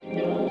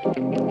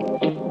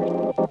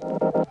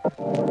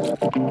Hey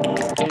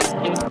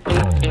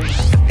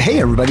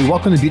everybody,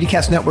 welcome to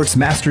Beautycast Network's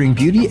Mastering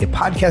Beauty, a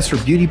podcast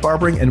for beauty,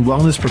 barbering, and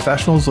wellness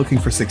professionals looking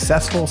for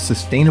successful,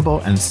 sustainable,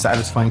 and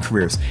satisfying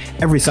careers.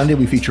 Every Sunday,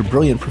 we feature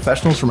brilliant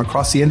professionals from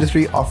across the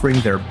industry offering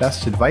their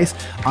best advice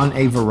on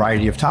a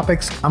variety of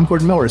topics. I'm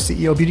Gordon Miller,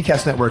 CEO of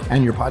Beautycast Network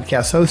and your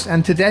podcast host,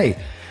 and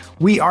today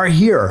we are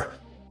here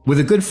with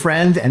a good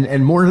friend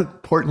and more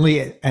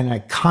importantly, an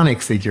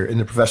iconic figure in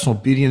the professional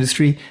beauty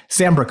industry,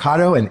 Sam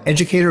Brocato, an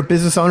educator,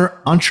 business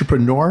owner,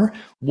 entrepreneur,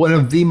 one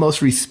of the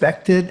most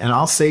respected and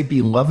I'll say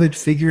beloved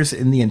figures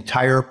in the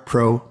entire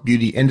pro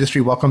beauty industry.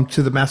 Welcome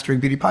to the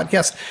Mastering Beauty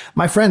podcast,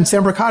 my friend,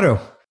 Sam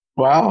Brocato.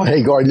 Wow.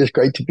 Hey, Gordon, it's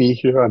great to be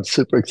here. I'm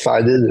super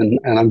excited and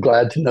I'm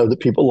glad to know that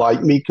people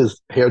like me because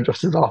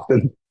hairdressers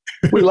often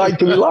we like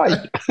to be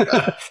liked.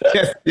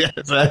 yes.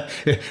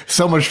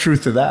 So much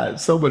truth to that.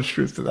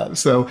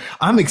 So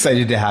I'm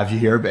excited to have you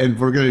here, and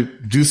we're going to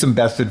do some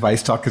best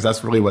advice talk because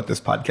that's really what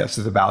this podcast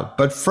is about.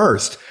 But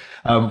first,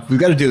 we've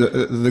got to do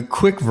the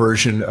quick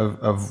version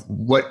of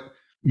what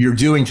you're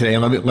doing today.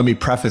 And let me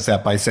preface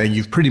that by saying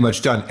you've pretty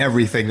much done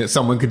everything that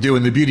someone could do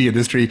in the beauty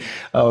industry,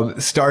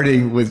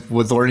 starting with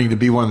learning to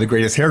be one of the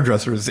greatest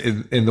hairdressers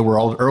in the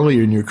world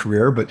earlier in your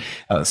career, but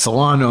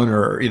salon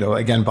owner,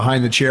 again,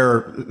 behind the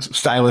chair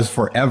stylist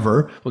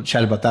forever. We'll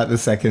chat about that in a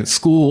second.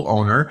 School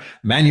owner,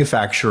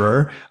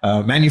 manufacturer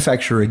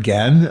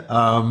again,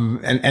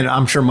 and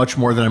I'm sure much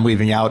more than I'm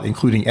leaving out,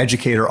 including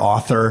educator,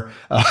 author.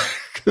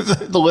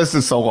 The list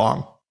is so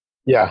long.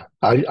 Yeah,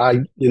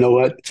 I you know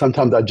what?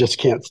 Sometimes I just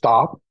can't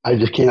stop. I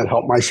just can't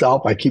help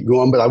myself. I keep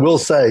going. But I will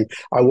say,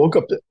 I woke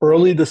up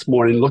early this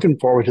morning looking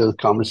forward to this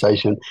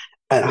conversation.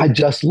 And I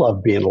just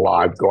love being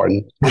alive,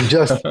 Gordon. I'm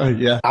just,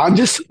 I'm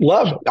just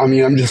love it. I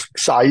mean, I'm just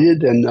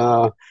excited.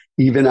 And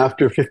even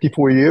after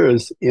 54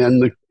 years in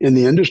the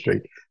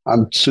industry,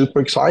 I'm super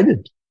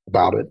excited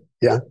about it.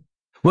 Yeah.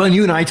 Well, and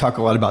you and I talk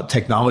a lot about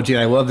technology,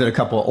 and I love that a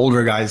couple of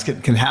older guys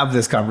can have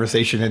this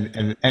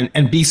conversation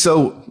and be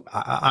so,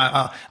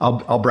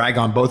 I'll brag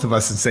on both of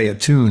us and say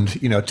attuned,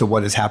 to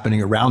what is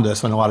happening around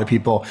us. When a lot of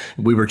people,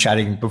 we were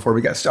chatting before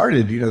we got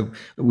started,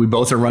 we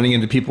both are running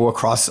into people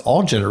across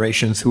all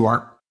generations who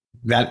aren't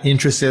that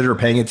interested or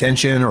paying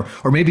attention or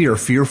maybe are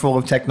fearful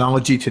of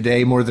technology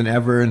today more than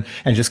ever and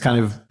just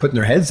kind of putting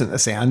their heads in the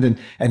sand.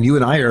 And you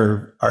and I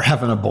are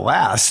having a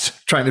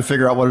blast trying to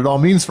figure out what it all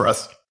means for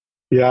us.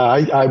 Yeah,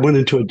 I went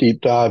into a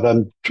deep dive.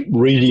 I'm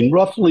reading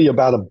roughly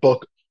about a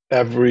book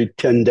every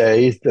 10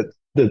 days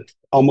that's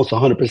almost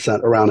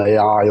 100% around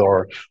AI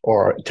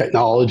or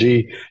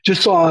technology,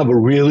 just so I have a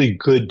really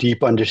good,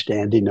 deep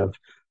understanding of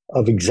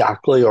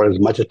exactly or as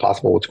much as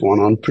possible what's going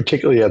on,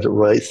 particularly as it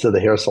relates to the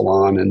hair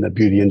salon and the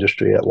beauty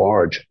industry at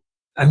large.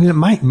 I mean,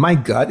 my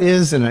gut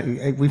is,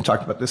 and we've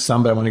talked about this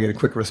some, but I want to get a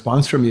quick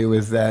response from you,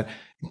 is that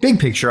big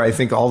picture, I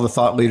think all the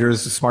thought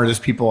leaders, the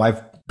smartest people I've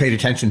paid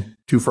attention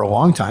to for a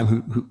long time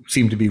who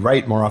seem to be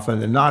right more often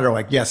than not are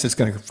like, yes, it's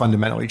going to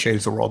fundamentally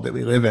change the world that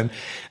we live in.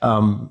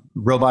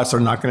 Robots are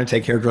not going to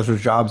take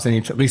hairdressers' jobs,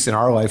 at least in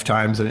our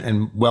lifetimes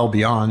and well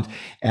beyond,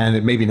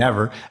 and maybe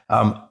never.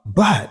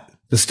 But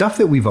the stuff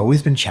that we've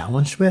always been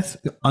challenged with,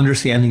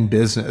 understanding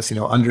business,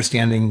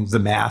 understanding the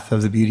math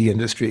of the beauty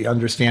industry,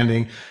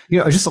 understanding,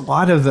 just a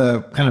lot of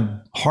the kind of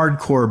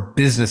hardcore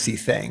businessy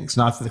things,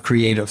 not the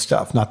creative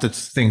stuff, not the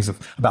things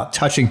about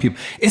touching people.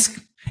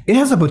 It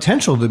has the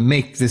potential to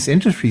make this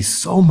industry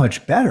so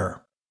much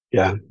better.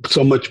 Yeah,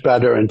 so much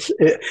better. And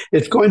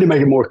it's going to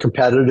make it more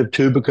competitive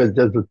too, because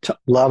there's a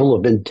level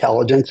of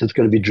intelligence that's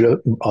going to be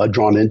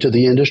drawn into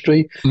the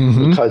industry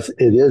because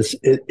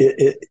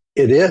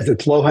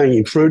it's low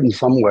hanging fruit in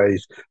some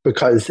ways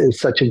because it's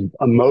such a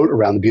moat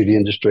around the beauty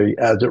industry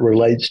as it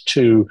relates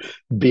to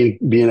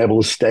being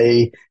able to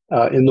stay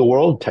in the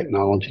world of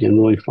technology and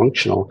really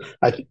functional.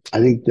 I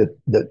think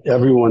that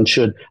everyone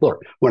should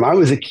look. When I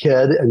was a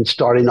kid and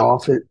starting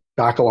off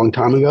back a long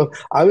time ago,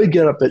 I would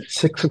get up at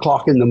 6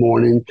 o'clock in the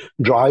morning,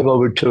 drive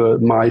over to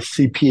my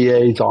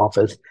CPA's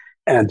office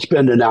and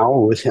spend an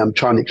hour with him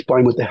trying to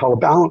explain what the hell a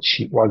balance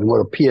sheet was and what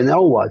a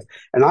P&L was.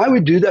 And I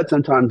would do that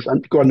sometimes,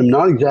 I'm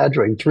not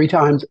exaggerating, 3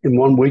 times in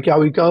 1 week I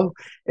would go.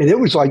 And it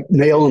was like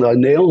nailing a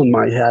nail in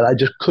my head. I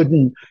just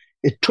couldn't,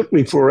 it took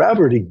me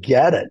forever to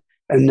get it.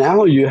 And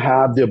now you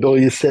have the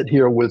ability to sit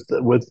here with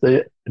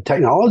the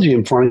technology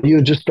in front of you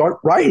and just start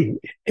writing.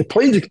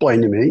 Please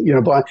explain to me,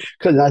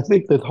 because I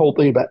think the whole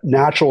thing about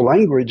natural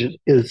language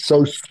is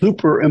so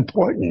super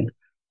important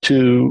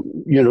to,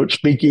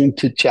 speaking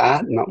to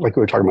chat, not like we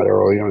were talking about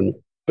earlier.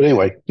 But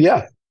anyway,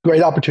 yeah,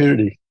 great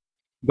opportunity.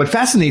 What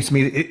fascinates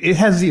me, it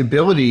has the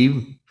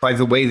ability, by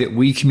the way that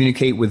we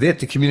communicate with it,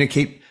 to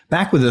communicate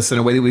back with us in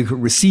a way that we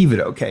could receive it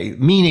okay.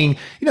 Meaning,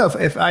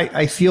 if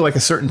I feel like a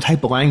certain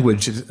type of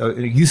language,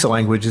 use of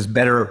language is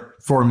better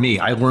for me,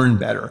 I learn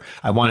better.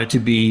 I want it to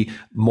be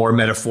more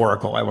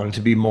metaphorical. I want it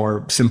to be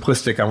more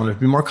simplistic. I want it to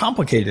be more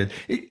complicated.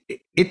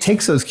 It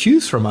takes those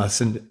cues from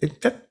us, and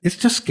it's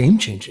just game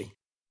changing.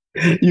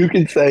 You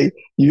can say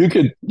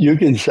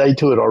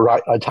to it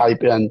or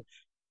type in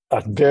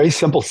a very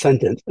simple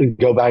sentence and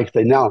go back and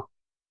say, now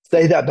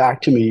say that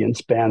back to me in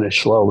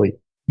Spanish slowly.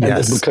 And then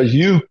Yes, because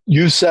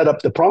you set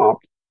up the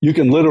prompt, you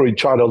can literally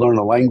try to learn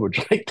a language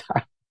like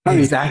that. I mean,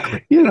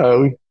 exactly. you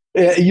know,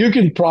 you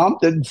can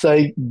prompt it and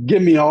say,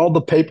 give me all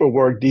the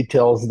paperwork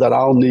details that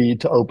I'll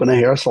need to open a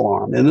hair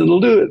salon, and it'll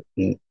do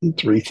it in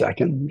 3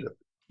 seconds.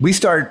 We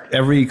start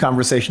every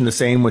conversation the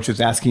same, which is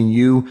asking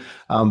you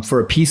for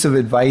a piece of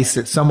advice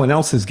that someone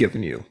else has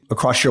given you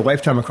across your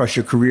lifetime, across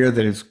your career,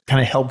 that has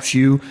kind of helped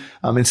you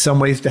in some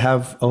ways to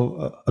have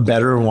a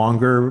better,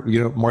 longer,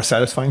 more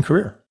satisfying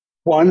career.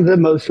 One of the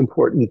most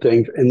important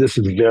things, and this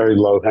is very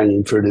low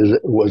hanging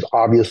fruit, was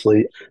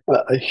obviously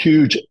a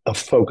huge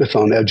focus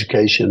on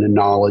education and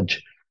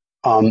knowledge.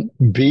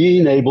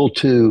 Being able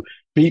to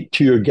speak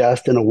to your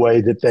guest in a way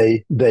that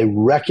they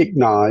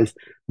recognize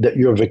that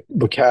your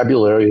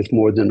vocabulary is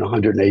more than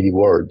 180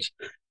 words,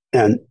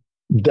 and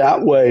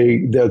that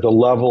way there's a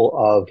level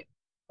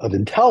of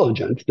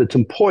intelligence that's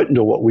important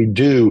to what we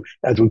do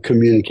as we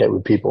communicate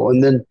with people.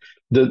 And then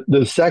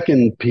the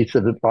second piece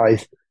of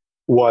advice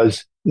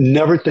was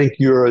never think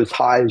you're as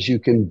high as you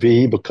can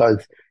be, because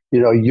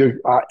you're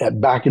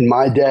back in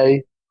my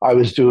day, I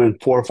was doing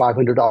 $400 or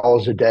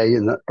 $500 a day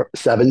in the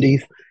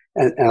 '70s,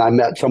 and I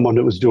met someone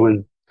that was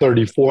doing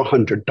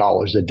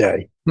 $3,400 a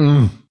day,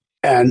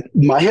 and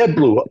my head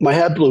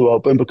blew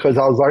open, because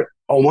I was like,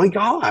 oh my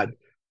God,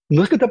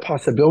 look at the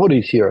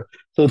possibilities here.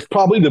 So it's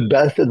probably the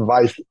best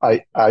advice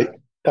I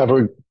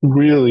ever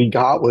really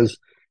got, was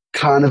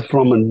kind of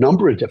from a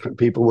number of different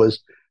people, was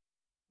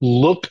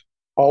look.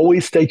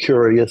 Always stay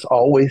curious,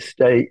 always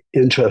stay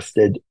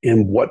interested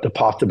in what the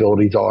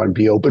possibilities are, and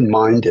be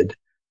open-minded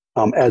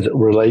as it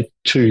relates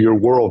to your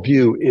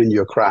worldview in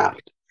your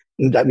craft.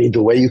 And that means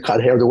the way you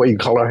cut hair, the way you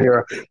color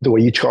hair, the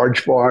way you charge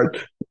for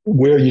it,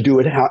 where you do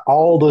it, how,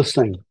 all those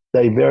things.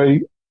 Stay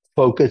very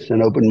focused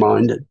and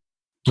open-minded.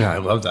 Yeah, I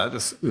love that.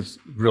 This is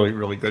really,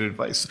 really good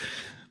advice.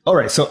 All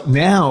right. So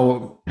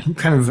now,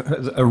 kind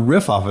of a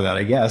riff off of that,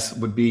 I guess,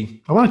 would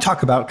be, I want to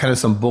talk about kind of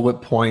some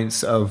bullet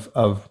points of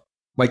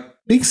like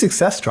big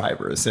success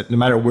drivers, that no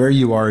matter where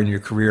you are in your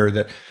career,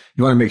 that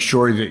you want to make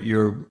sure that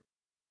you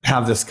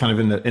have this kind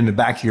of in the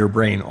back of your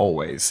brain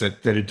always,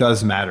 that it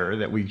does matter,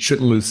 that we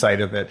shouldn't lose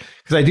sight of it.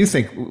 Because I do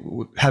think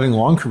having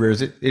long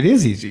careers, it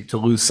is easy to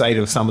lose sight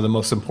of some of the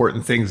most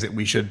important things that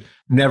we should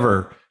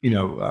never,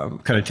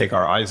 kind of take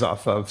our eyes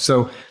off of.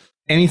 So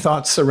any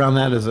thoughts around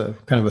that as a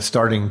kind of a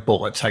starting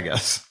bullet, I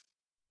guess?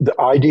 The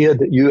idea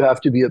that you have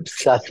to be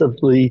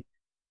obsessively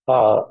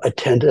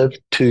attentive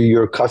to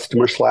your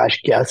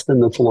customer/guest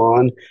in the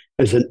salon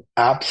is an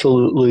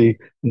absolutely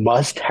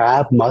must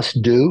have,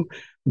 must do.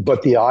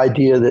 But the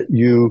idea that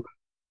you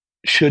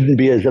shouldn't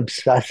be as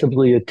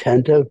obsessively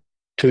attentive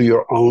to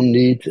your own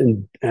needs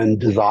and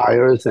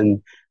desires,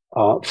 and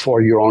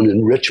for your own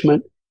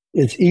enrichment,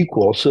 is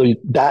equal. So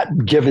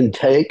that give and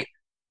take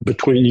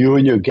between you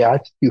and your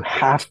guest, you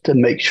have to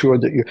make sure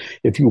that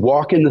if you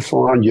walk in the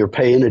salon, you're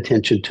paying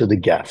attention to the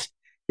guest.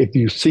 If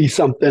you see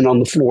something on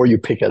the floor, you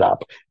pick it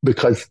up,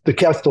 because the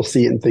guest will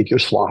see it and think you're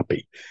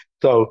sloppy.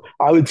 So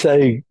I would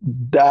say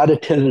that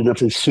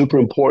attentiveness is super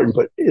important,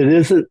 but it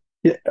isn't,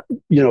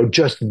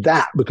 just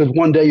that, because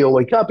one day you'll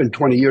wake up and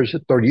 20 years,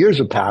 30 years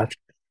have passed,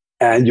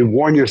 and you've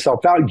worn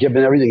yourself out,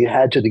 given everything you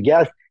had to the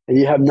guest, and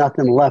you have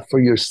nothing left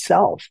for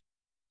yourself.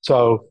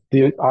 So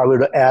I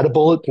would add a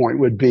bullet point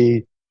would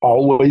be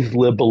always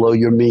live below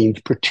your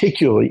means,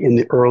 particularly in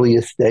the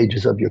earliest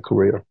stages of your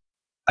career.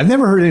 I've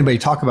never heard anybody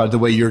talk about it the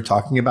way you're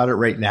talking about it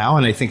right now,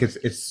 and I think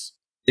it's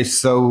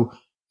so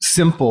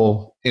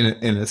simple in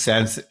a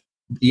sense,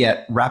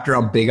 yet wrapped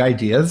around big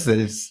ideas, that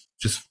it's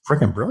just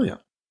freaking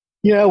brilliant.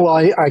 Yeah, well,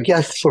 I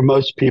guess for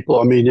most people,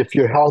 I mean, if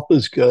your health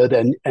is good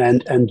and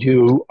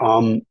you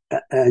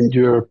and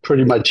you're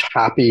pretty much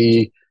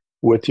happy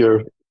with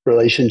your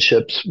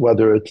relationships,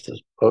 whether it's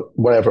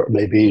whatever it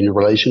may be in your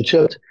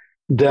relationships,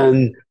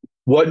 then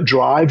what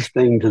drives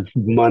things is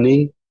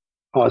money.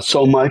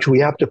 So much we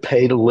have to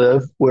pay to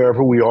live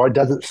wherever we are. It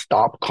doesn't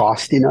stop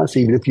costing us.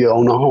 Even if you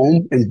own a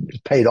home and it's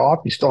paid off,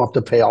 you still have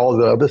to pay all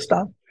the other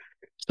stuff.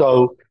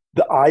 So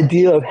the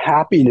idea of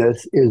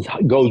happiness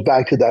goes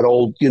back to that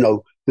old,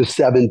 the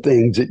 7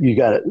 things that you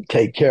got to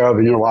take care of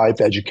in your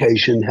life: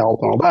 education, health,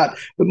 and all that.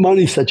 But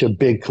money's such a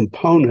big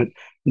component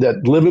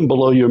that living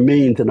below your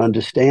means and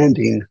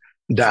understanding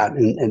that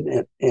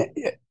and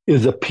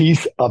is a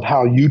piece of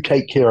how you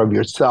take care of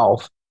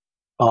yourself.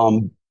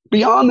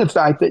 Beyond the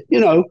fact that,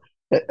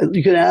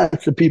 you can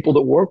ask the people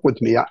that work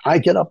with me. I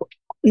get up,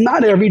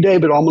 not every day,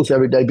 but almost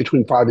every day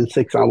between 5 and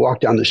 6, and I walk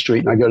down the street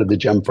and I go to the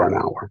gym for an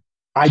hour.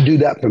 I do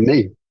that for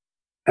me.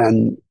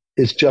 And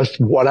it's just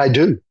what I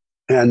do.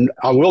 And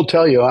I will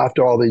tell you,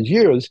 after all these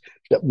years,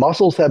 that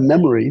muscles have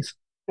memories,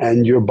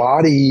 and your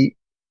body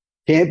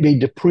can't be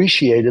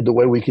depreciated the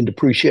way we can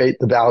depreciate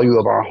the value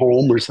of our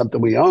home or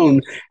something we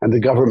own, and the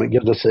government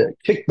gives us a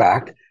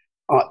kickback.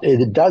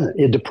 It doesn't.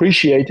 It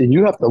depreciates, and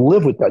you have to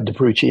live with that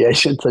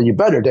depreciation, so you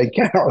better take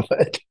care of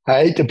it.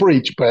 I hate to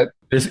preach, but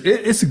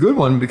It's a good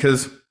one,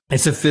 because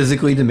It's a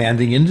physically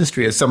demanding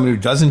industry. As someone who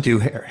doesn't do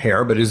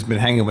hair, but has been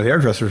hanging with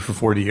hairdressers for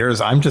 40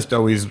 years, I'm just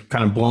always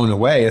kind of blown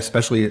away,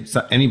 especially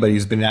anybody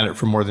who's been at it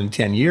for more than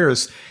 10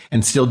 years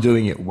and still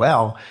doing it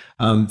well,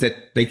 that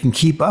they can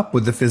keep up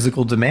with the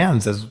physical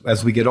demands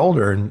as we get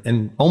older.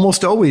 And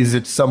almost always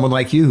it's someone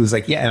like you who's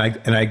like, yeah,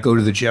 and I go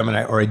to the gym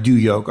or I do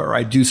yoga or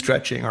I do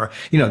stretching or,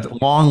 the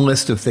long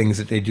list of things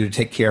that they do to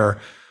take care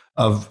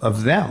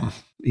of them,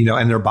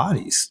 and their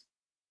bodies.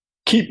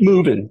 Keep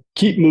moving,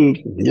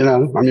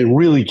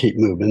 really keep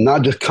moving,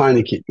 not just kind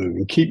of keep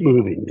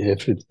moving.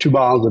 If it's 2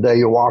 miles a day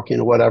you're walking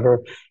or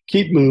whatever,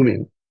 keep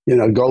moving,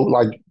 go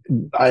like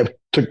I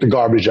took the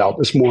garbage out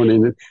this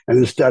morning and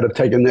instead of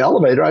taking the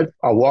elevator,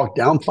 I walked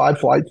down 5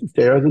 flights of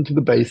stairs into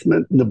the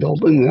basement in the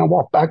building and I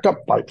walked back up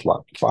 5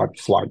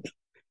 flights.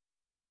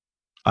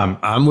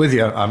 I'm with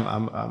you.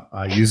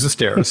 I use the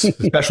stairs,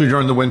 especially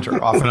during the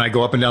winter. Often I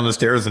go up and down the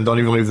stairs and don't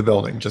even leave the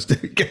building just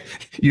to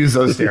use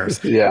those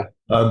stairs. Yeah.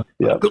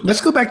 Let's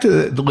go back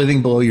to the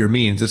living below your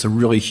means. It's a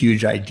really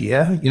huge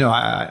idea.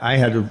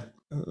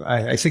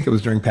 I think it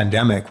was during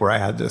pandemic where I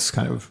had this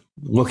kind of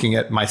looking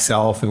at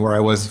myself and where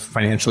I was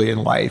financially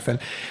in life. And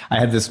I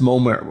had this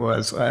moment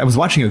I was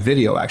watching a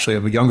video actually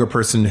of a younger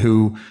person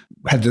who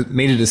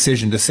made a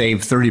decision to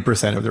save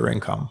 30% of their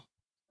income.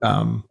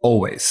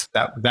 Always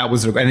that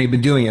was, and they've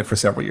been doing it for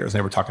several years. And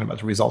they were talking about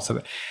the results of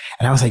it.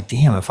 And I was like,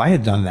 damn, if I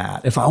had done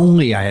that, if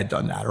only I had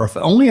done that, or if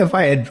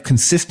I had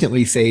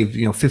consistently saved,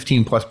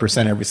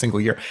 15+% every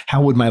single year,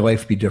 how would my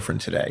life be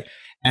different today?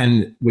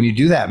 And when you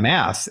do that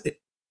math,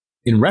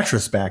 in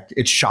retrospect,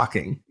 it's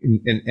shocking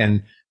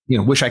and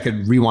wish I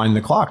could rewind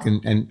the clock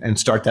and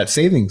start that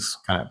savings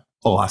kind of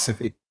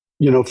philosophy.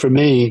 For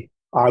me,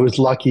 I was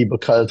lucky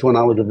because when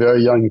I was a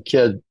very young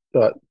kid,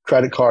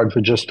 credit cards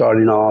were just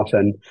starting off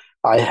and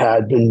I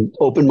had been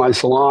opened my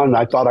salon.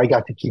 I thought I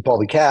got to keep all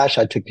the cash.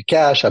 I took the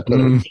cash. I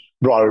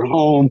brought it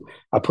home.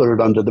 I put it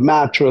under the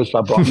mattress.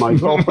 I brought my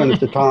girlfriend at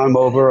the time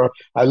over.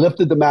 I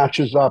lifted the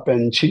mattress up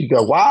and she'd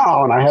go,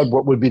 wow. And I had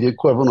what would be the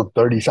equivalent of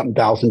 $30-something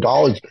thousand.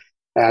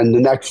 And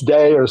the next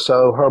day or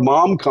so, her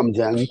mom comes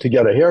in to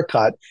get a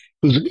haircut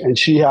and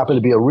she happened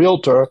to be a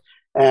realtor.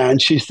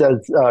 And she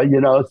says,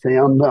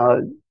 Sam,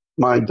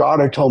 my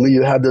daughter told me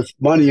you had this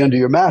money under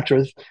your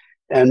mattress.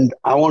 And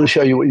I want to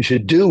show you what you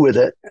should do with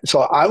it. So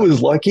I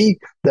was lucky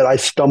that I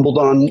stumbled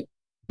on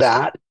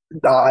the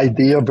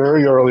idea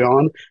very early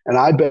on. And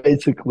I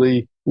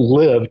basically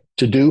lived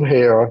to do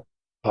hair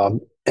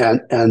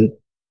and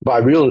buy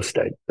real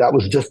estate. That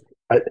was just,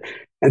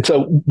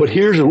 but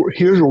here's a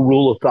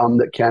rule of thumb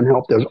that can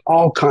help. There's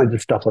all kinds of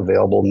stuff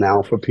available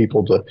now for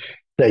people to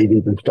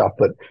savings and stuff.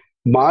 But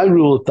my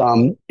rule of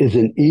thumb is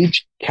in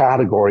each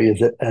category is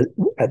that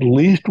at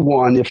least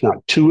one, if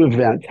not 2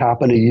 events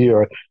happen a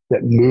year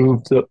that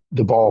move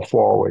the ball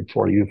forward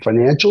for you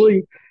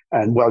financially.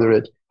 And whether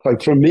it's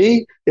like for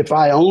me, if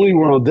I only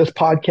were on this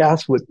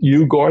podcast with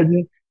you,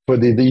 Gordon, for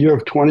the year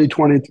of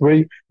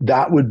 2023,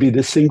 that would be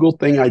the single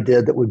thing I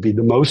did that would be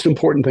the most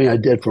important thing I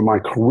did for my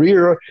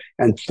career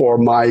and for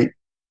my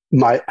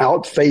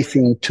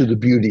outfacing to the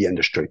beauty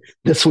industry.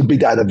 This would be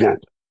that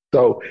event.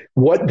 So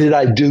what did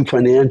I do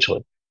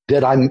financially?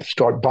 Did I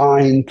start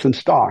buying some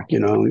stock?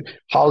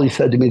 Holly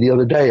said to me the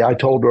other day, I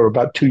told her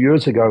about 2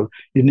 years ago,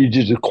 you need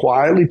to just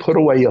quietly put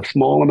away a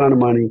small amount of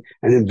money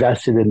and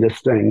invest it in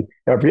this thing.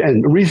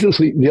 And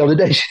recently, the other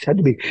day, she said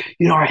to me,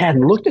 I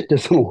hadn't looked at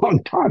this in a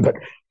long time, but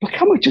look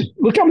how much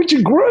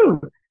it grew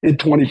in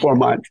 24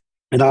 months.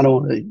 And I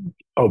don't want to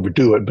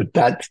overdo it, but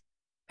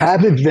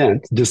have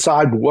events,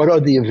 decide what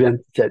are the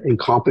events that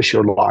encompass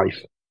your life.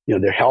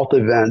 They're health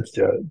events,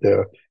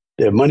 they're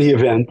money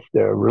events,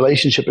 their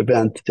relationship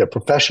events, their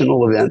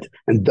professional events,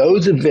 and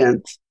those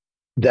events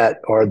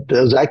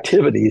those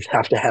activities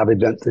have to have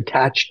events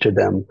attached to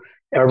them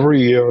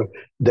every year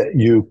that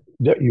you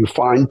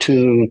fine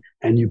tune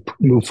and you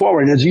move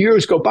forward. And as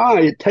years go by,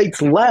 it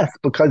takes less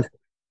because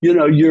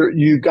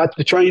you got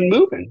the train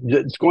moving.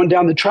 It's going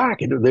down the track.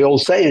 The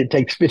old saying, it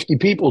takes 50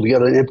 people to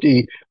get an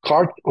empty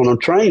cart on a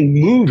train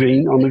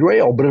moving on the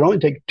rail, but it only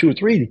takes 2 or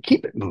 3 to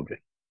keep it moving.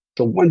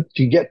 So once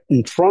you get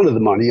in front of the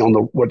money on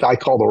what I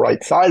call the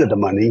right side of the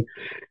money,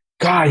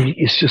 God,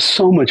 it's just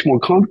so much more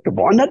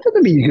comfortable. And that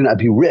doesn't mean you're going to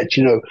be rich.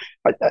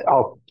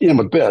 I'll end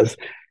with this.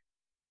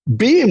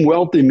 Being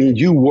wealthy means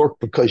you work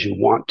because you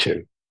want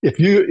to. If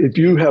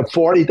you have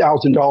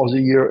 $40,000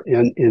 a year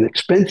in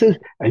expenses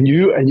and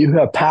you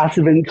have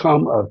passive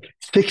income of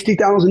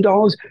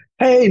 $60,000,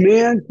 hey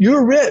man,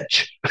 you're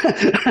rich.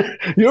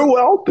 You're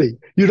wealthy.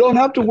 You don't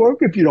have to work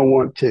if you don't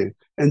want to.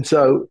 And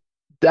so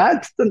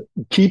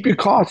keep your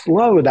costs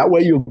low. That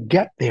way you'll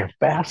get there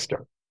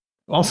faster.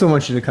 Also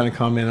want you to kind of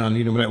comment on,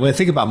 when I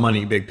think about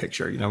money, big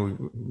picture,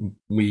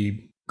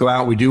 we go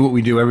out, we do what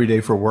we do every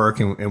day for work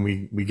and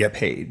we get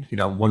paid,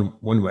 one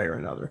way or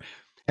another.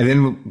 And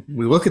then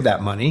we look at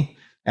that money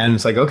and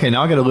it's like, okay,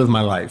 now I got to live my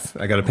life.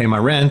 I got to pay my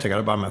rent. I got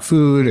to buy my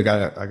food. I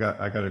got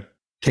to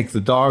take the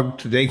dog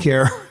to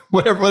daycare,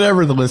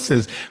 whatever the list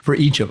is for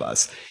each of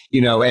us,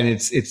 and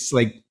it's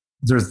like,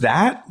 there's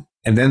that.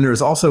 And then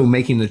there's also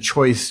making the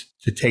choice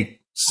to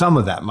take some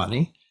of that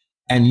money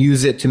and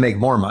use it to make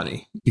more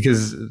money,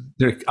 because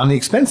on the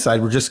expense side,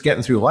 we're just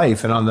getting through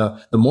life. And on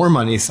the more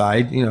money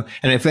side, and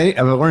if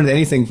I've learned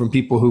anything from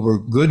people who were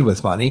good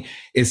with money,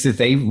 is that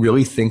they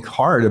really think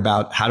hard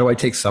about how do I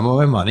take some of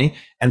my money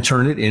and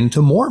turn it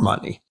into more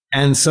money.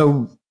 And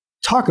so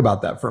talk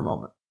about that for a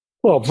moment.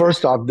 Well,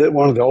 first off,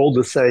 one of the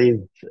oldest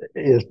sayings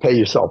is pay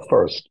yourself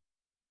first.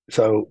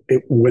 So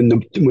when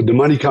the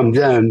money comes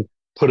in,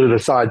 put it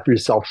aside for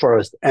yourself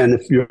first. And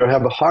if you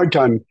have a hard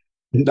time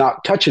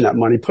not touching that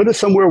money, put it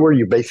somewhere where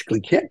you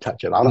basically can't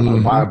touch it. I don't know,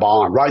 buy a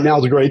bond. Right now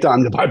is a great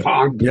time to buy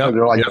bonds because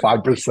they're like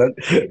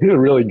 5%. They're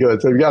really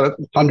good. So if you got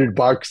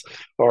 $100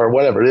 or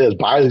whatever it is,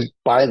 buy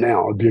it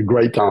now. It'd be a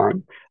great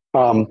time.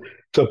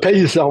 So pay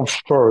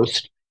yourself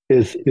first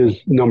is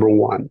number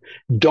one.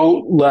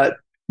 Don't let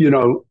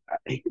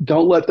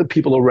the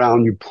people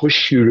around you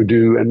push you to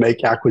do and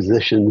make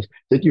acquisitions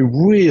that you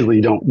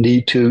really don't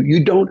need to.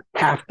 You don't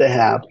have to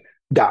have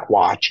that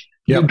watch.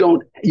 Yep. You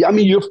don't. I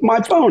mean,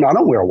 my phone. I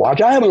don't wear a watch.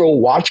 I have an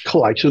old watch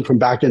collection from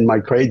back in my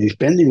crazy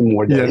spending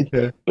more days.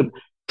 Yeah. But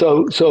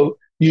so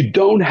you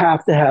don't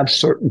have to have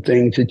certain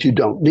things that you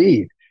don't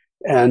need,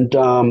 and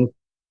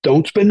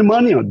don't spend the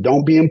money on it.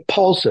 Don't be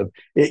impulsive.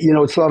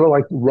 It's sort of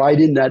like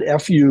writing that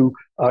FU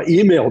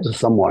email to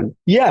someone.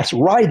 Yes,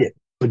 write it,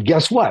 but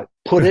guess what?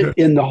 Put it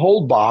in the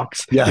hold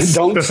box and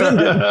don't send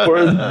it for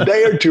a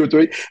day or two or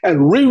three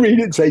and reread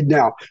it and say,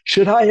 now,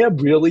 should I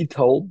have really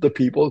told the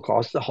people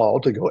across the hall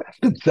to go F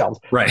themselves?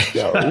 Right.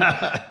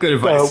 Good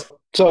advice.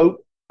 So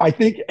I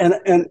think,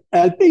 and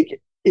I think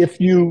if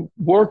you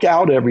work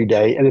out every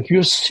day and if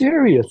you're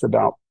serious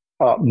about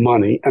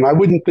money, and I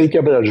wouldn't think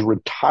of it as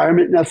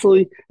retirement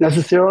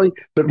necessarily,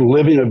 but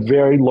living a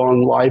very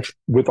long life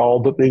with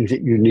all the things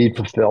that you need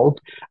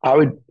fulfilled,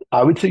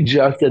 I would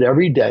suggest that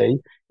every day,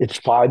 it's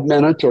 5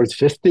 minutes or it's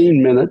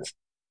 15 minutes.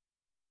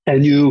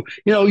 And you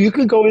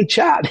could go and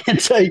chat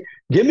and say,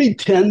 give me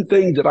 10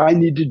 things that I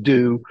need to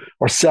do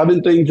or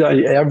 7 things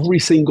every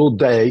single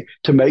day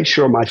to make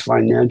sure my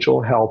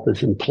financial health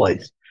is in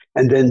place.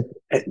 And then,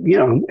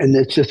 and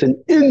it's just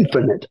an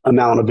infinite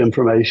amount of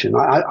information.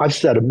 I've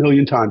said a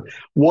million times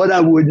what I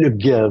wouldn't have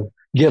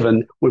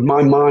given when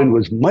my mind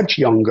was much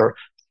younger,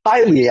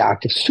 highly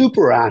active,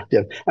 super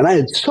active. And I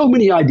had so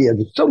many ideas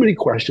and so many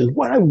questions,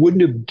 what I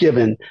wouldn't have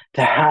given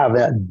to have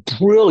that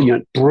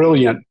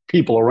brilliant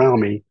people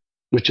around me,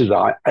 which is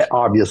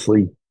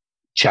obviously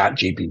Chat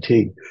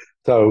GPT.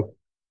 So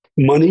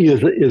money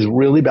is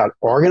really about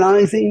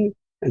organizing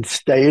and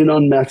staying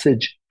on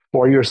message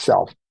for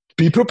yourself.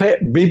 Be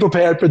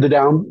prepared for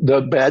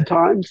the bad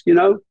times.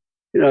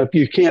 If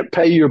you can't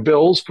pay your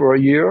bills for a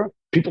year,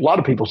 a lot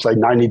of people say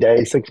 90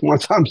 days, 6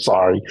 months. I'm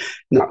sorry.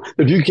 No,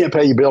 if you can't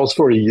pay your bills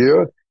for a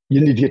year,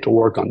 you need to get to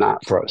work on that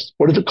first.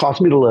 What does it cost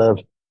me to live?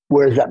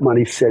 Where is that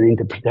money sitting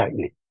to protect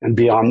me? And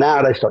beyond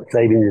that, I start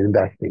saving and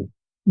investing.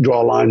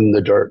 Draw a line in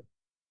the dirt.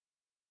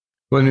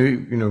 Well,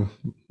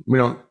 we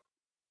don't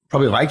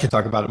probably like to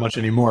talk about it much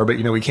anymore, but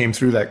we came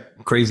through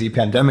that crazy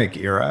pandemic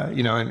era,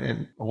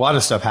 and a lot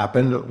of stuff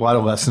happened, a lot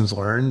of lessons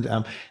learned.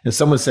 And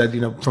someone said,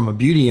 from a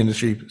beauty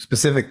industry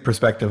specific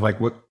perspective, like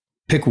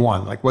pick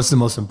one, like what's the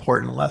most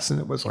important lesson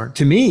that was learned?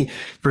 To me,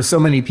 for so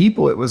many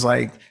people, it was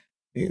like,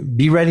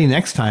 be ready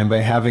next time by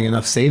having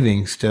enough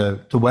savings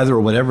to weather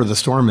whatever the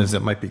storm is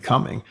that might be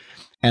coming.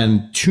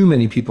 And too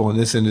many people in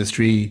this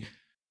industry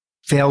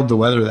failed to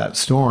weather that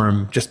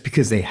storm just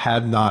because they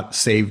had not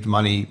saved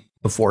money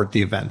before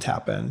the event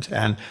happened.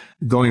 And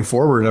going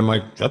forward, I'm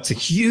like, that's a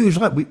huge,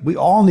 we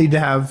all need to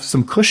have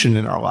some cushion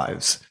in our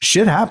lives.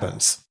 Shit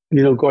happens.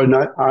 Gordon,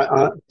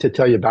 I to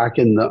tell you, back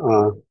in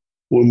the,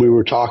 when we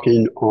were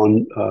talking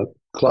on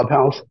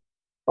Clubhouse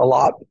a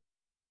lot,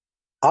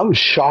 I was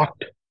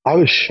shocked. I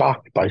was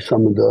shocked by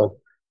some of the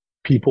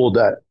people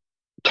that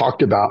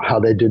talked about how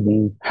they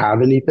didn't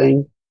have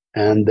anything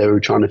and they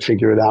were trying to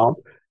figure it out.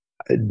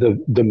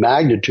 The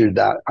magnitude of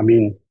that, I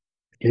mean,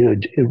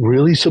 it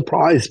really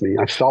surprised me.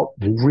 I felt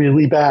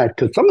really bad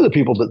because some of the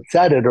people that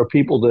said it are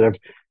people that have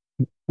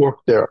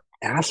worked their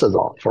asses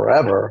off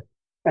forever.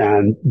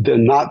 And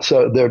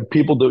they're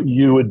people that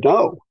you would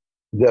know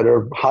that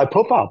are high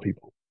profile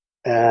people.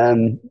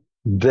 And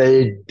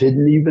they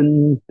hadn't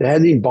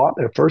even bought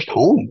their first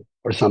home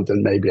or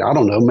something, maybe. I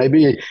don't know.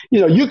 Maybe,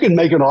 you can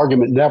make an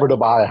argument never to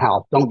buy a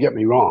house, don't get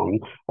me wrong,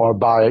 or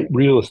buy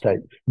real estate.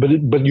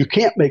 But you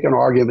can't make an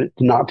argument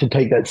not to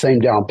take that same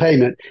down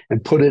payment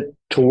and put it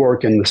to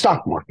work in the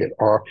stock market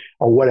or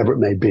whatever it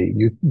may be.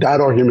 That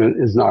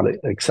argument is not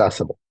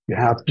accessible. You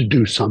have to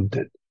do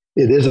something.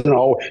 It isn't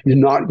you're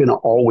not going to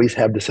always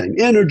have the same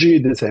energy,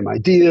 the same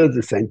ideas,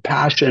 the same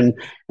passion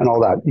and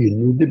all that. You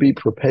need to be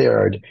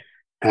prepared.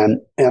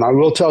 And I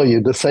will tell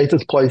you, the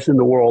safest place in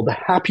the world, the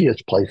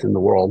happiest place in the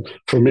world,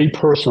 for me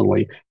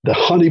personally, the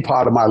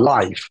honeypot of my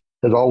life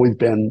has always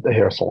been the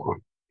hair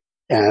salon.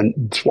 And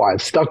that's why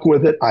I've stuck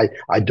with it.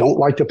 I don't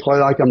like to play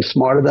like I'm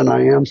smarter than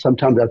I am.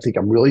 Sometimes I think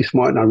I'm really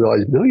smart and I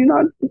realize, no, you're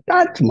not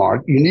that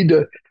smart. You need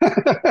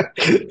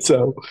to.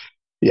 So,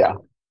 yeah,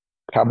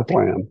 have a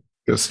plan.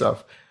 Good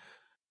stuff.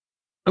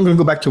 I'm going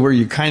to go back to where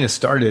you kind of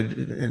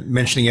started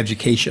mentioning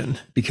education,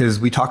 because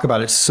we talk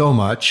about it so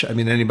much. I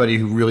mean, anybody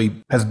who really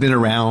has been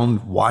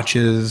around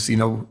watches,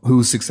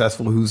 who's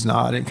successful, who's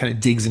not, and kind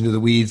of digs into the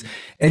weeds.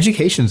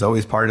 Education is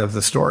always part of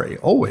the story.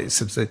 Always.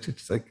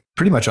 It's like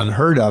pretty much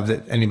unheard of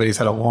that anybody's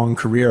had a long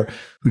career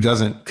who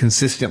doesn't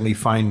consistently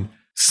find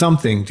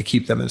something to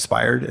keep them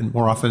inspired. And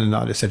more often than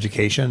not, it's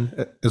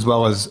education, as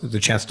well as the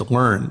chance to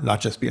learn,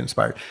 not just be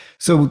inspired.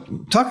 So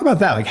talk about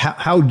that. Like,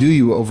 how do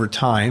you over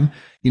time,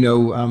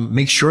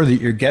 make sure that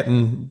you're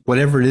getting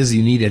whatever it is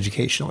you need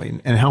educationally,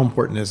 and how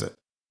important is it?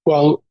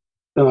 Well,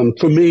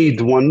 for me,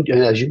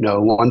 as you know,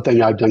 one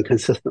thing I've done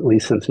consistently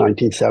since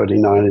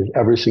 1979 is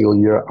every single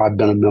year I've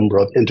been a member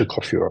of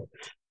Intercoiffure.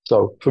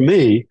 So for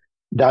me,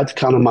 that's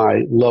kind of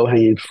my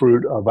low-hanging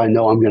fruit of I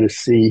know I'm going to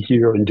see,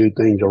 hear, and do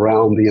things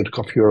around the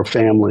Intercoiffure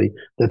family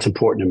that's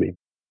important to me.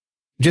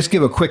 Just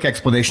give a quick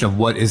explanation of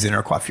what is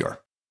Intercoiffure.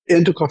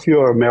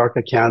 Intercoiffure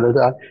America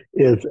Canada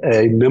is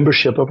a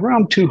membership of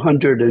around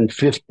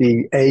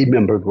 250 A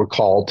members, we're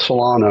called,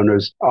 salon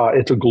owners.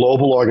 It's a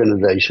global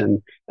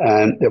organization,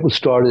 and it was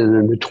started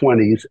in the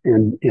 20s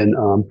in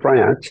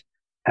France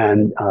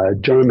and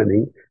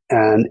Germany.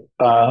 And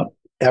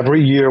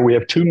every year we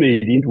have two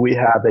meetings. We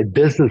have a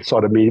business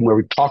sort of meeting where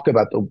we talk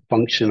about the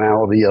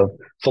functionality of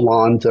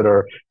salons that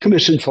are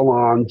commissioned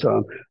salons,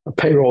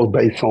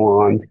 payroll-based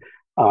salons.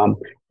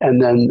 And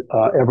then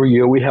every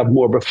year we have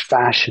more of a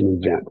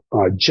fashion event.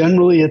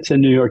 Generally, it's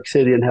in New York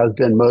City and has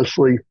been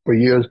mostly for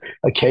years.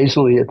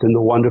 Occasionally, it's in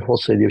the wonderful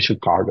city of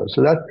Chicago.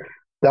 So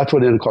that's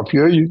what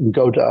Intercoiffure. You can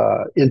go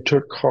to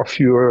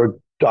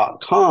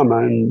intercoiffure.com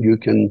and you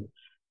can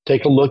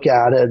take a look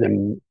at it.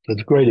 And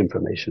there's great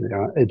information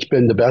there. It's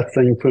been the best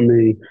thing for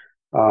me.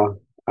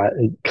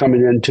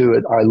 Coming into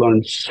it, I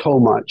learned so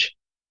much.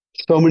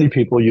 So many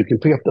people. You can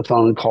pick up the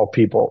phone and call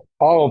people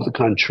all over the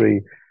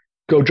country.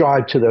 Go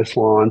drive to their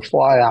salons,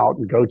 fly out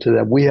and go to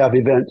them. We have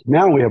events.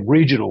 Now we have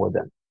regional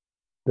events.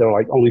 There are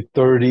like only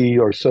 30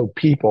 or so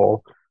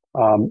people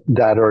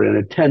that are in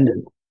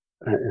attendance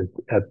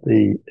at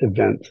the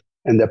events.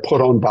 And they're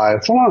put on by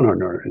a salon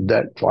owner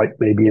that's like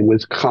maybe in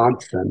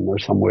Wisconsin or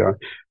somewhere.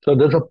 So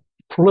there's a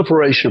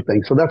proliferation of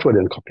things. So that's what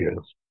Intercoiffure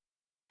is.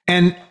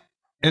 And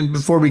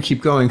before we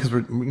keep going, because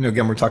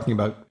we're talking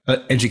about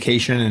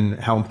education and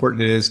how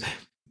important it is.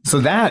 So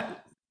that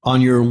on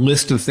your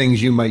list of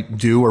things you might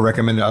do or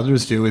recommend to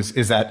others do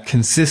is that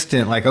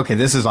consistent, like, okay,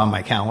 this is on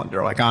my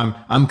calendar. Like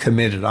I'm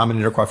committed. I'm an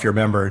Intercoiffure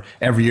member.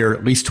 Every year,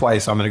 at least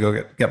twice, I'm going to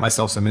go get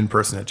myself some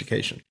in-person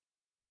education.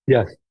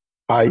 Yes,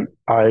 I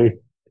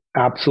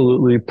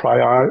absolutely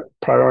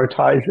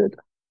prioritize it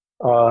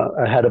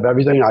ahead of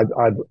everything.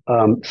 I've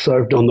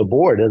served on the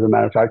board, as a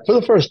matter of fact, for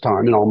the first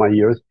time in all my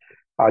years.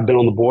 I've been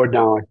on the board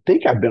now. I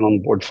think I've been on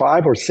the board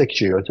 5 or 6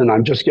 years, and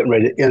I'm just getting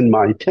ready to end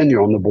my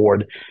tenure on the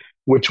board,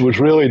 which was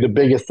really the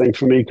biggest thing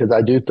for me, because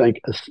I do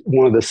think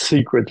one of the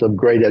secrets of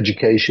great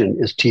education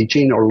is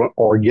teaching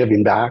or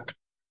giving back,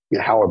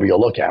 however you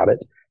look at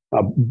it.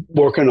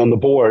 Working on the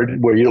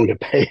board where you don't get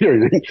paid or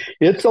anything,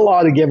 it's a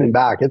lot of giving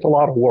back. It's a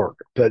lot of work,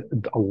 but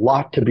a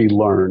lot to be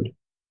learned.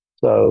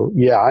 So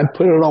yeah, I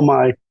put it on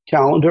my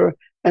calendar.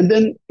 And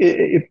then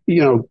if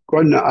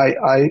Gordon,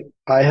 I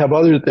have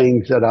other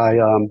things that I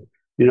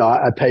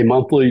pay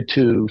monthly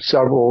to 2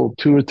 or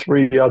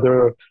 3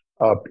 other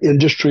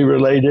industry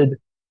related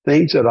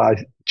things that I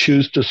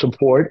choose to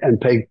support and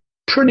pay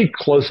pretty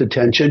close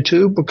attention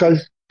to,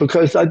 because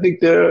I think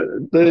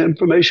the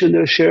information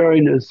they're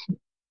sharing is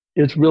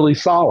really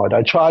solid.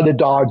 I try to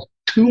dodge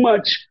too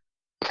much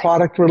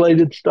product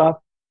related stuff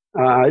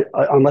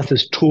unless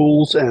it's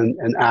tools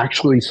and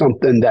actually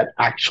something that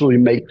actually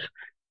makes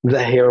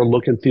the hair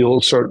look and feel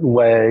a certain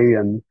way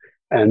and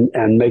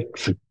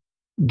makes the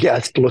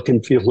guest look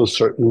and feel a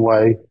certain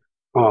way.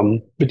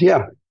 But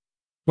yeah.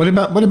 What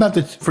about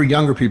for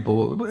younger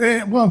people?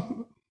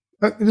 Well,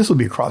 this will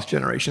be across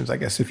generations, I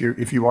guess, if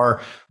you are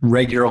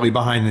regularly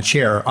behind the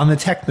chair on the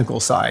technical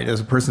side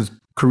as a person's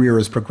career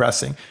is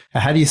progressing.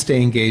 How do you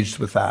stay engaged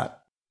with that?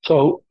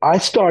 So I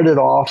started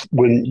off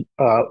when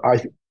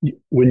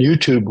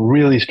YouTube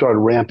really started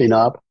ramping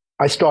up.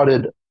 I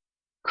started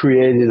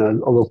creating a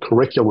little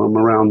curriculum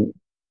around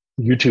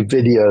YouTube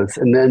videos,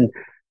 and then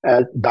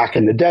back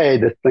in the day,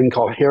 this thing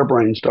called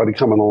Hairbrain started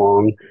coming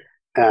along,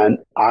 and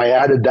I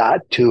added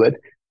that to it,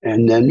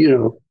 and then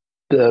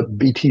the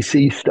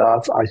BTC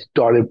stuff, I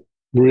started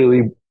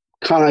really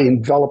kind of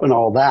enveloping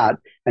all that,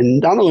 and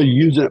not only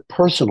using it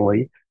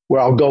personally, where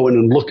I'll go in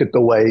and look at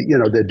the way,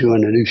 they're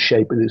doing a new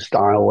shape, a new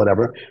style,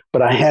 whatever,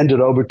 but I hand it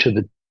over to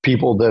the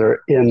people that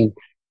are in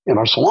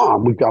our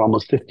salon. We've got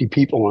almost 50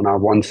 people in our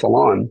one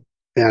salon.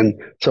 And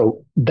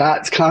so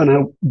that's kind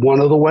of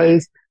one of the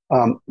ways.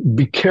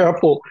 Be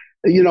careful.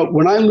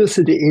 When I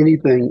listen to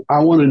anything, I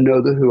want to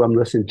know that who I'm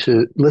listening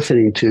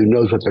to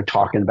knows what they're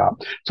talking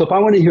about. So if I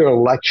want to hear a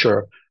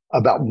lecture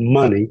about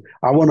money,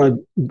 I want to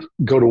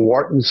go to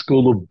Wharton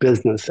School of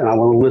Business and I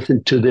want to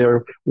listen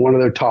to one of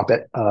their top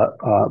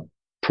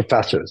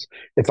professors.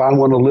 If I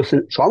want to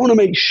listen, so I want to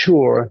make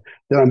sure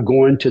that I'm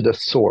going to the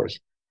source.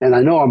 And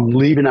I know I'm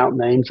leaving out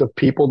names of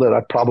people that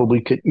I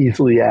probably could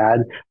easily add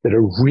that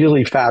are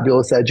really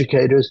fabulous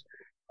educators.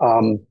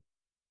 Um,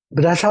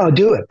 but that's how I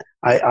do it.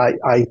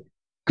 I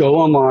go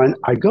online.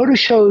 I go to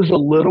shows a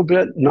little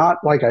bit, not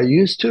like I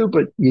used to,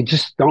 but you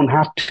just don't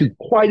have to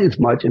quite as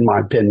much, in my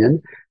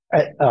opinion.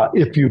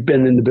 If you've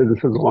been in the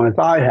business as long as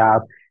I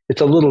have,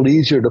 it's a little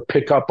easier to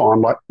pick up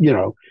on. Like,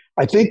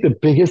 I think the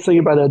biggest thing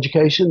about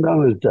education,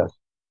 though, is this: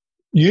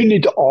 you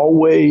need to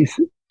always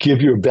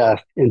give your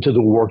best into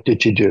the work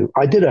that you do.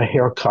 I did a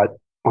haircut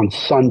on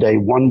Sunday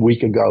 1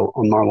 week ago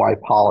on my wife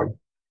Holly,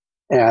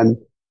 and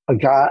a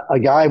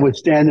guy was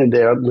standing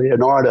there,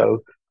 Leonardo,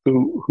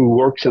 who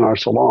works in our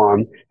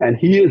salon, and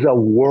he is a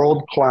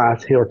world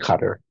class hair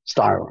cutter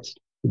stylist.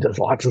 He does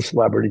lots of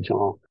celebrities and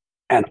all.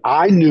 And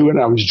I knew,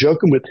 and I was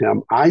joking with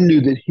him, I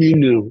knew that he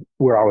knew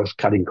where I was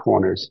cutting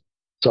corners.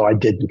 So I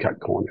didn't cut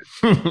corners.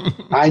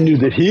 I knew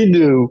that he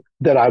knew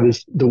that I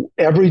was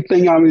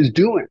everything I was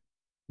doing,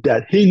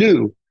 that he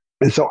knew.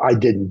 And so I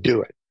didn't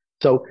do it.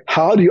 So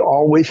how do you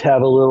always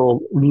have a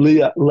little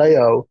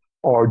Leo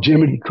or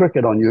Jiminy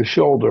Cricket on your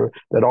shoulder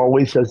that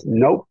always says,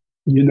 nope,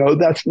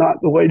 that's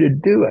not the way to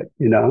do it.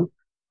 You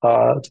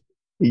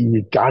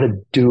got to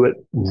do it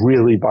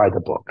really by the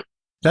book.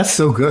 That's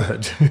so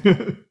good.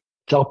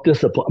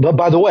 Self-discipline. But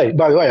by the way,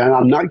 and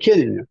I'm not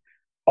kidding you,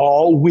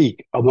 all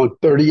week among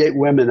 38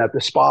 women at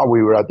the spa,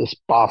 we were at the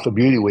spa for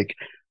Beauty Week,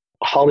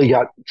 Holly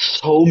got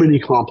so many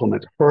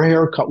compliments. Her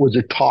haircut was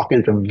a talk,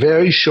 and it's a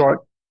very short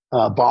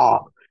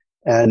bob.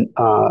 And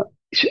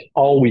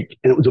all week,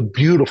 and it was a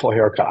beautiful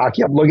haircut. I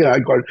kept looking at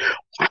it going,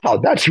 wow,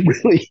 that's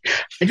really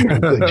I did a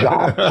good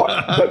job.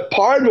 But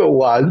part of it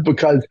was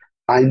because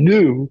I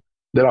knew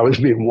that I was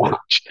being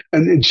watched.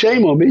 And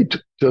shame on me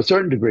to a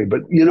certain degree.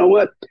 But you know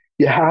what?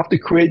 You have to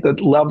create that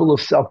level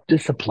of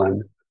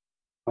self-discipline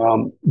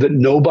that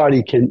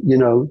nobody can,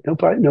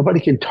 nobody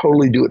can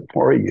totally do it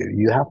for you.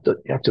 You have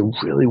to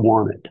really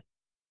want it.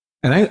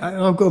 And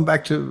I'll go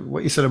back to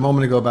what you said a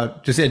moment ago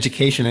about just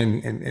education,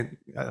 and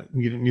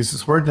you didn't use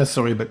this word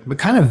necessarily, but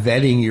kind of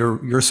vetting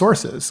your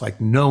sources,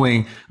 like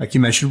knowing, like you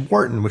mentioned,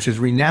 Wharton, which is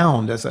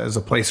renowned as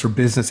a place for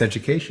business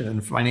education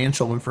and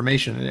financial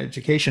information and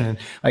education, and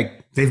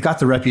like they've got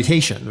the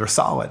reputation, they're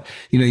solid.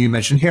 You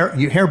mentioned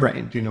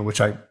Hairbrained,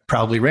 which I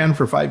proudly ran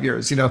for 5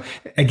 years.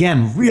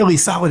 Again, really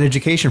solid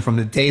education from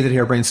the day that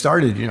Hairbrained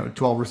started,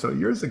 12 or so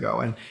years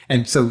ago,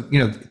 and so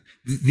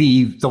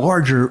the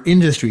larger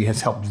industry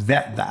has helped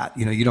vet that.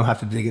 You don't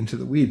have to dig into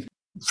the weeds.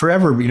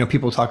 Forever,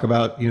 people talk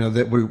about,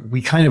 that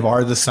we kind of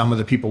are the sum of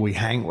the people we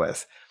hang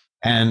with.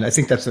 And I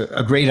think that's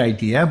a great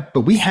idea,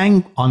 but we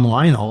hang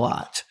online a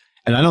lot.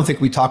 And I don't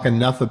think we talk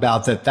enough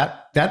about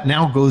that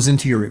now goes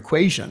into your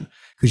equation,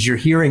 because you're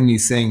hearing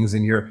these things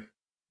and you're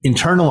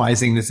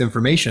internalizing this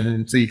information.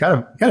 And so you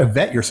gotta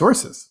vet your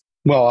sources.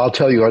 Well, I'll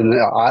tell you,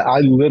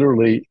 I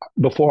literally,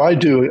 before I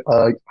do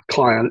a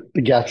client,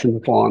 the guest in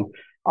the salon,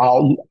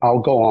 I'll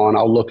go on,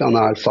 I'll look on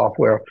our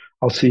software,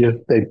 I'll see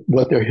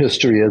what their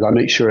history is. I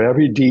make sure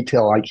every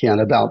detail I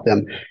can about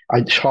them.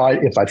 I try,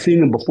 if I've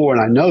seen them before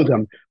and I know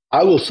them,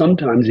 I will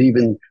sometimes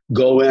even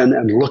go in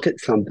and look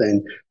at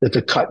something that's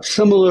a cut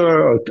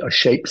similar or a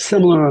shape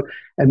similar,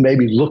 and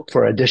maybe look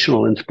for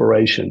additional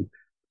inspiration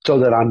so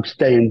that I'm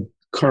staying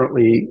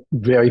currently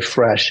very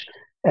fresh.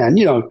 And,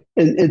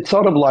 it's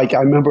sort of like,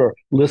 I remember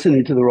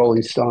listening to the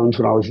Rolling Stones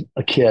when I was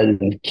a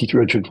kid, and Keith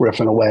Richards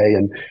riffing away.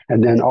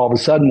 And then all of a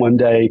sudden one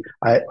day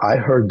I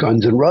heard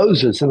Guns N'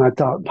 Roses, and I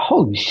thought,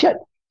 holy shit,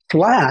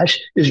 Slash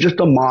is just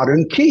a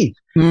modern Keith.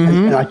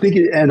 Mm-hmm. And I think,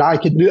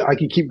 I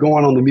could keep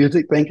going on the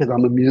music thing because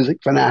I'm a music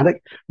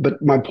fanatic.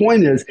 But my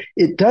point is,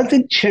 it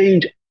doesn't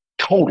change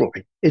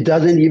totally. It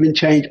doesn't even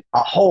change a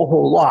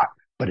whole lot,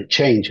 but it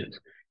changes.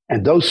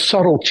 And those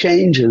subtle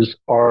changes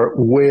are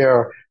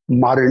where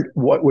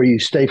you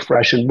stay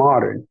fresh and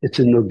modern. It's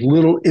in the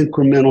little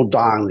incremental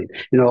dialing.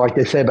 Like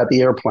they say about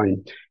the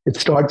airplane. It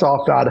starts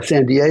off out of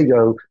San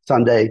Diego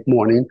Sunday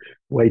morning,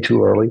 way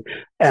too early.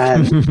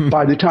 And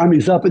by the time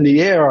he's up in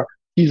the air,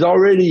 he's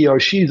already or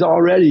she's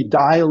already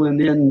dialing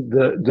in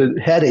the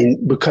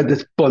heading because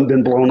it's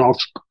been blown off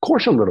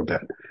course a little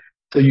bit.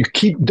 So you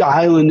keep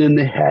dialing in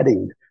the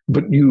heading,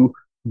 but you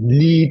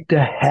need to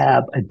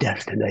have a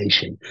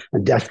destination. A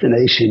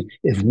destination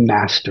is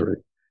mastery.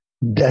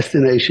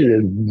 Destination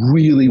is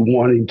really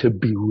wanting to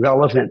be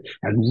relevant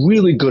and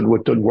really good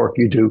with the work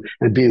you do,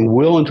 and being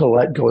willing to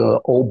let go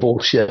of old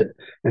bullshit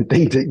and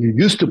things that you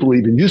used to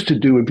believe and used to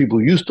do and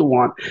people used to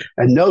want,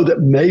 and know that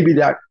maybe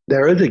that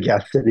there is a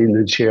guest sitting in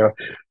the chair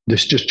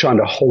that's just trying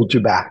to hold you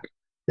back.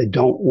 They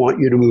don't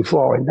want you to move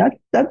forward.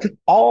 That's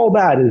all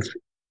that is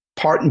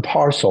part and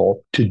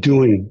parcel to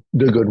doing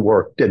the good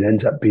work that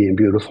ends up being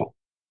beautiful.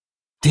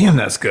 Damn,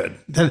 that's good.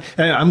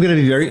 I'm going to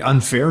be very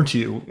unfair to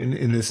you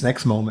in this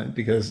next moment,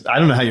 because I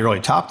don't know how you really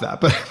top that,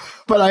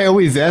 but I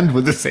always end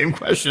with the same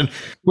question,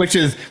 which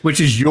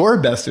is your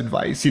best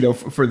advice,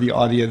 for the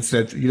audience,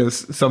 that,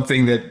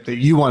 something that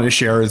you want to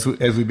share as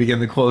we begin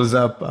to close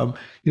up,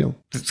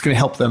 it's going to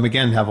help them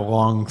again have a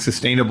long,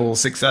 sustainable,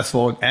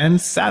 successful, and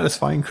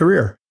satisfying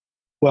career.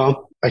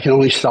 Well, I can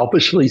only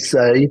selfishly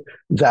say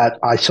that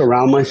I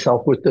surround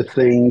myself with the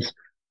things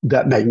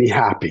that make me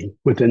happy.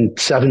 Within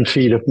 7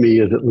 feet of me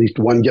is at least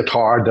one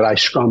guitar that I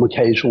strum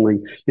occasionally.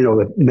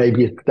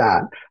 Maybe it's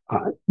that.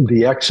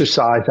 The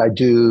exercise I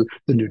do,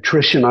 the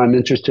nutrition I'm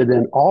interested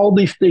in, all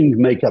these things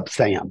make up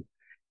Sam.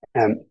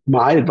 And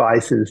my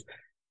advice is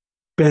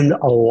spend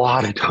a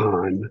lot of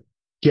time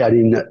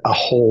getting a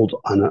hold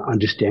on an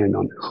understanding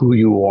on who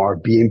you are,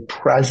 being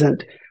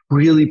present,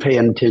 really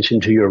paying attention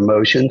to your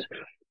emotions.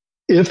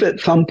 If at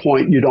some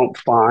point you don't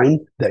find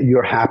that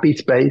your happy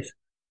space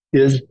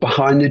is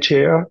behind the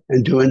chair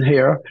and doing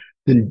hair,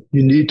 then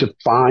you need to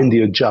find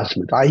the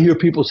adjustment. I hear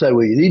people say,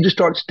 well, you need to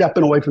start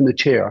stepping away from the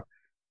chair.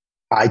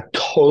 I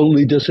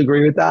totally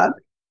disagree with that.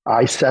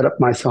 I set up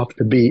myself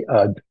to be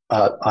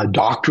a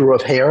doctor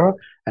of hair,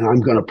 and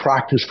I'm going to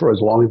practice for as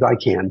long as I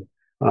can.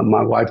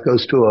 My wife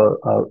goes to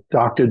a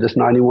doctor that's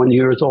 91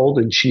 years old,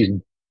 and she's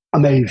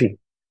amazing.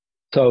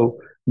 So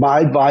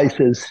my advice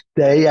is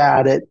stay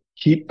at it,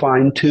 keep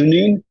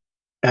fine-tuning,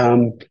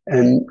 and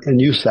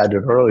you said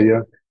it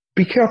earlier,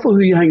 be careful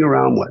who you hang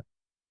around with.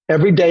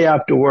 Every day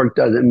after work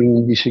doesn't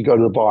mean you should go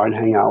to the bar and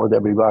hang out with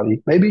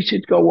everybody. Maybe you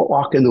should go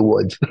walk in the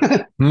woods.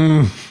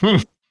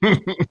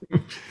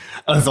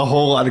 That's a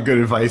whole lot of good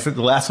advice.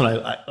 The last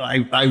one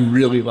I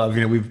really love.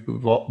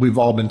 We've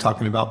all been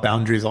talking about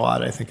boundaries a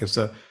lot. I think it's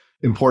a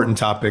important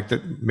topic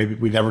that maybe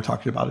we never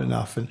talked about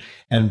enough.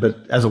 But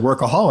as a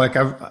workaholic,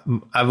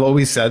 I've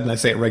always said, and I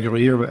say it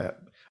regularly,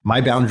 my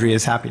boundary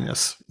is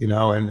happiness, and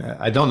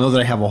I don't know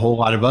that I have a whole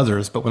lot of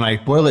others, but when I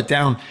boil it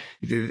down,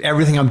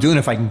 everything I'm doing,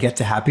 if I can get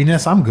to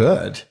happiness, I'm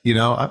good,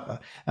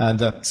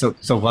 so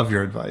love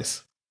your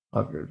advice.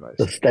 Love your advice.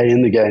 So stay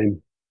in the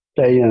game.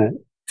 Stay in it.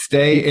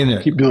 Stay in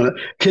it. Keep doing it.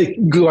 Okay,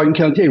 I can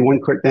tell you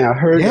one quick thing. I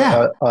heard,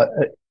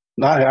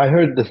 I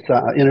heard this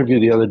interview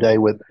the other day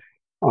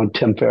on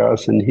Tim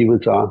Ferriss, and he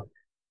was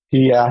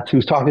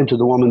talking to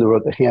the woman that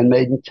wrote The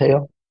Handmaid's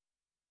Tale,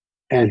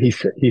 and he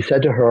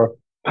said to her,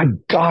 "My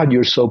God,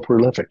 you're so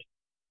prolific."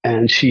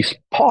 And she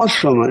paused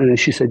for a moment, and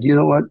she said, "You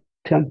know what,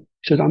 Tim?"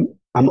 She said,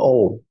 "I'm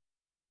old."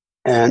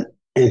 And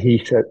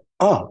he said,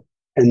 "Oh."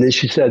 And then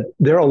she said,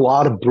 "There are a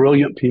lot of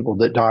brilliant people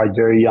that died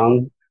very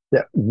young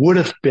that would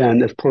have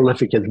been as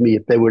prolific as me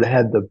if they would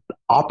have had the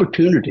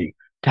opportunity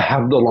to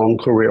have the long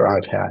career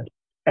I've had."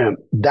 And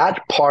that's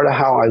part of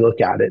how I look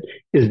at it,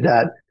 is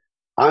that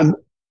I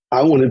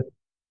want to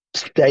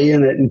stay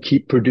in it and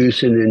keep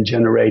producing and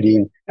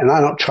generating. And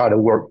I don't try to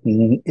work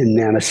in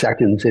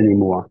nanoseconds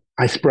anymore.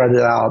 I spread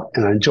it out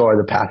and I enjoy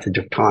the passage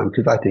of time,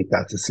 because I think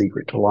that's the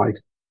secret to life.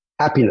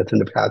 Happiness in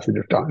the passage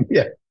of time.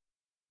 Yeah.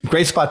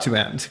 Great spot to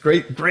end.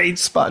 Great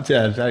spot to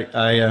end.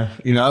 I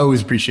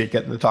always appreciate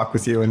getting to talk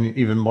with you, and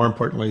even more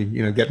importantly,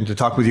 getting to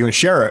talk with you and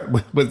share it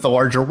with the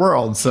larger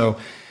world. So,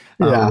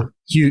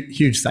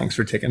 huge thanks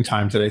for taking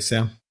time today,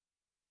 Sam.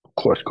 Of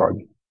course,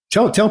 Gordon.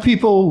 Tell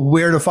people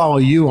where to follow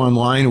you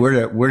online, where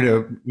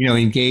to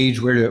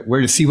engage,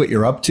 where to see what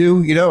you're up to.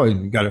 And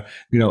you got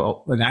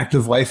an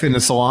active life in the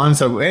salon.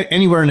 So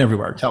anywhere and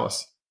everywhere. Tell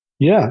us.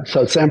 Yeah.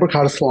 So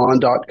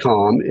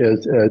sambrocatosalon.com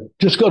is,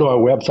 just go to our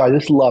website.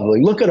 It's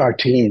lovely. Look at our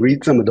team.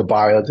 Read some of the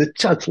bios.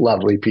 It's just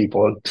lovely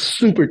people.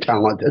 Super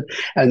talented.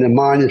 And then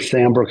mine is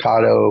Sam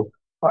Brocato,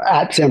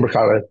 at Sam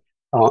Brocato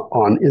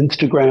on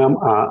Instagram.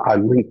 I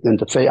linked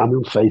into I'm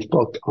on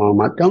Facebook.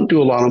 I don't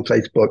do a lot on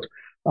Facebook.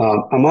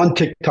 I'm on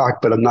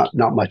TikTok, but I'm not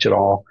much at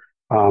all.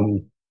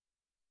 And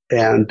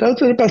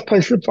those are the best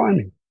places to find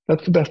me.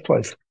 That's the best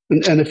place.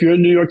 And if you're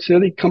in New York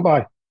City, come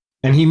by.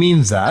 And he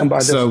means that. Come by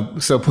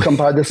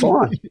the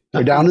salon.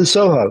 We're down in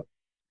Soho.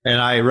 And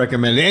I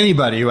recommend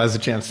anybody who has a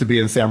chance to be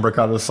in Sam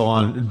Brocato's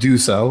salon do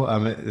so.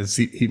 As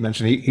he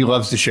mentioned, he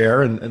loves to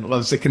share and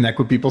loves to connect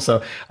with people.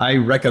 So I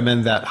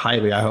recommend that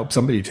highly. I hope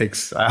somebody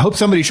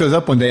shows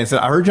up one day and said,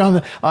 "I heard you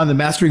on the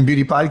Mastering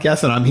Beauty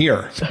podcast, and I'm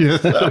here."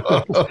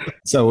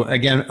 So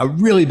again, a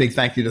really big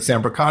thank you to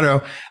Sam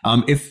Brocato.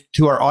 If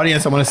to our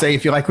audience, I want to say,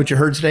 if you like what you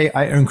heard today,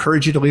 I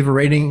encourage you to leave a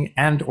rating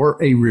and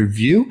or a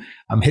review.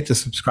 Hit the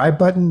subscribe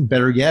button.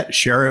 Better yet,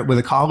 share it with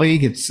a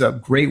colleague. It's a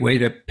great way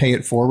to pay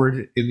it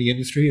forward in the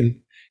industry and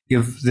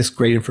give this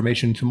great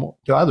information to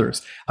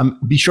others.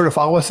 Be sure to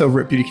follow us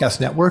over at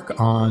Beautycast Network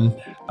on,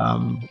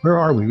 where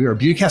are we? We are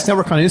Beautycast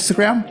Network on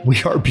Instagram. We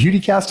are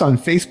Beautycast on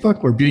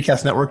Facebook. We're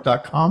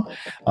beautycastnetwork.com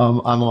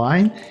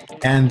online.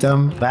 And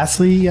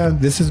lastly,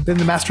 this has been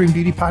the Mastering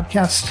Beauty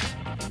Podcast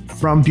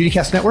from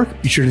Beautycast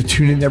Network. Be sure to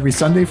tune in every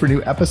Sunday for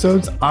new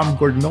episodes. I'm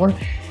Gordon Miller.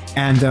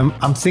 And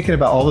I'm thinking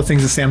about all the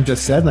things that Sam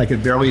just said, and I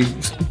could barely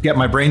get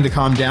my brain to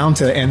calm down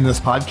to end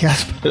this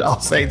podcast. But I'll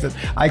say that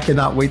I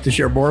cannot wait to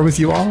share more with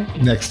you all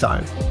next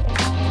time.